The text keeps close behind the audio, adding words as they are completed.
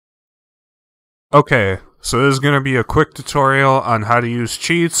Okay, so this is going to be a quick tutorial on how to use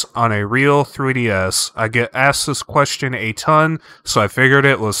cheats on a real 3DS. I get asked this question a ton, so I figured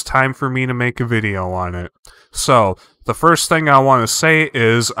it was time for me to make a video on it. So, the first thing I want to say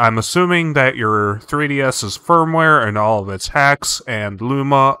is I'm assuming that your 3DS's firmware and all of its hacks and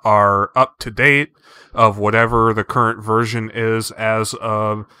Luma are up to date of whatever the current version is as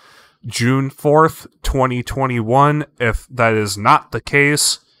of June 4th, 2021. If that is not the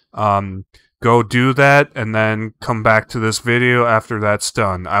case, go do that and then come back to this video after that's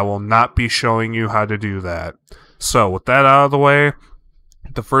done. I will not be showing you how to do that. So with that out of the way,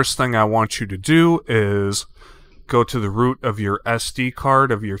 the first thing I want you to do is go to the root of your SD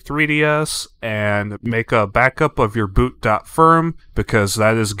card of your 3DS and make a backup of your boot.firm, because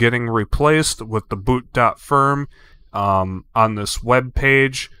that is getting replaced with the boot.firm on this web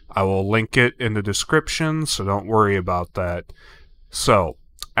page. I will link it in the description, so don't worry about that. So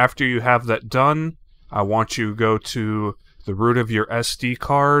after you have that done, I want you to go to the root of your SD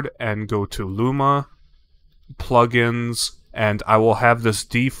card and go to Luma, Plugins, and I will have this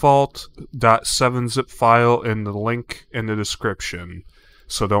default .7-zip file in the link in the description.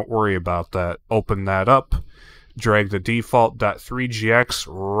 So don't worry about that. Open that up, drag the default .3gx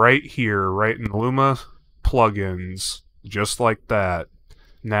right here, right in Luma, Plugins, just like that.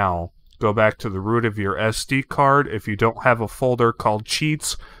 Now, go back to the root of your SD card. If you don't have a folder called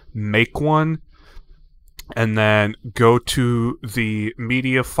cheats, make one. And then go to the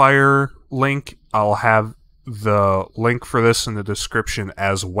MediaFire link. I'll have the link for this in the description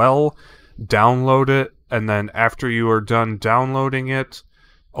as well. Download it, and then after you are done downloading it,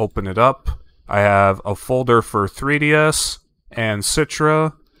 open it up. I have a folder for 3DS and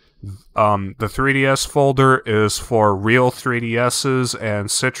Citra. The 3DS folder is for real 3DSs, and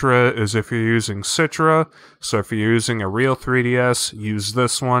Citra is if you're using Citra. So if you're using a real 3DS, use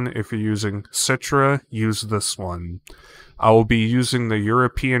this one. If you're using Citra, use this one. I will be using the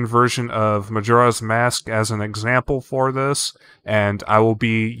European version of Majora's Mask as an example for this, and I will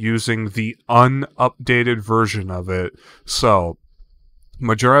be using the unupdated version of it. So,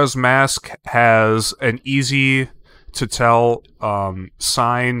 Majora's Mask has an easy to tell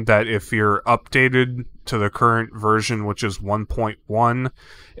sign that if you're updated to the current version, which is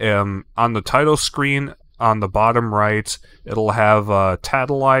 1.1, on the title screen on the bottom right, it'll have a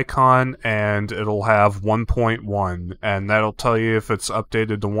tattle icon and it'll have 1.1, and that'll tell you if it's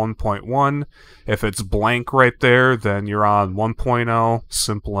updated to 1.1. If it's blank right there, then you're on 1.0.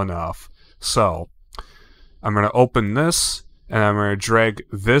 Simple enough. So I'm going to open this and I'm going to drag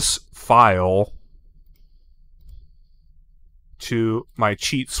this file to my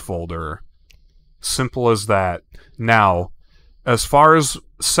cheats folder. Simple as that. Now, as far as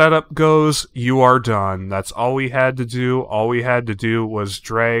setup goes, you are done. That's all we had to do. All we had to do was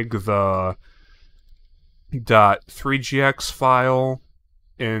drag the .3gx file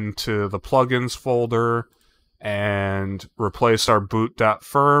into the plugins folder and replace our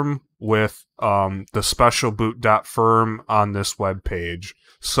boot.firm with the special boot.firm on this web page.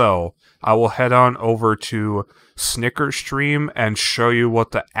 So I will head on over to Snickerstream and show you what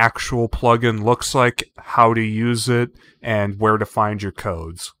the actual plugin looks like, how to use it, and where to find your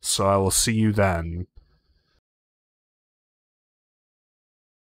codes. So I will see you then.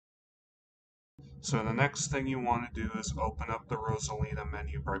 So the next thing you want to do is open up the Rosalina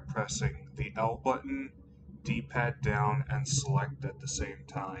menu by pressing the L button, D-pad down, and select at the same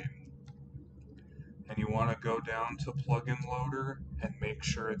time. And you want to go down to Plugin Loader and make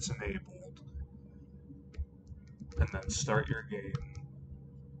sure it's enabled. And then start your game.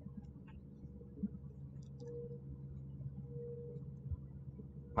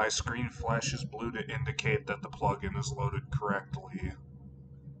 My screen flashes blue to indicate that the plugin is loaded correctly.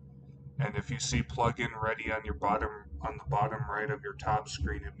 And if you see plugin ready on the bottom right of your top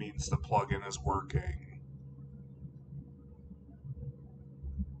screen, it means the plugin is working.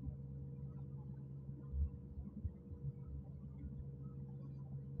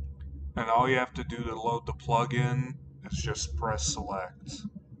 And all you have to do to load the plugin is just press select.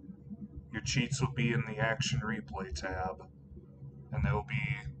 Your cheats will be in the Action Replay tab, and they will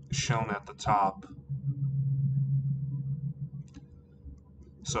be shown at the top.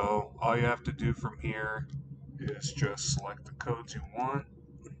 So all you have to do from here is just select the codes you want.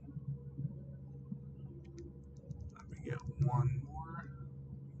 Let me get one more.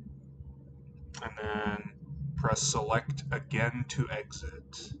 And then press select again to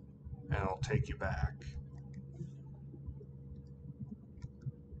exit, and it'll take you back.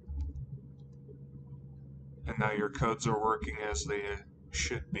 And now your codes are working as they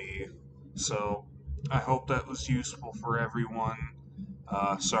should be. So I hope that was useful for everyone.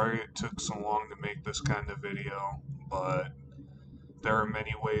 Sorry it took so long to make this kind of video, but there are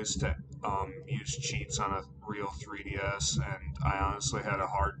many ways to use cheats on a real 3DS, and I honestly had a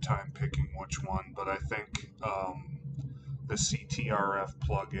hard time picking which one, but I think the CTRF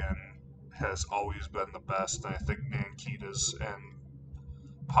plugin has always been the best, and I think Nanquita's and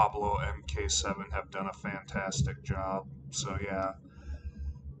Pablo MK7 have done a fantastic job. So yeah,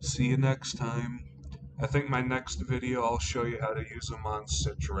 see you next time. I think my next video I'll show you how to use them on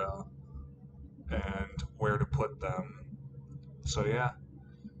Citra and where to put them. So yeah,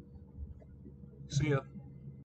 see ya.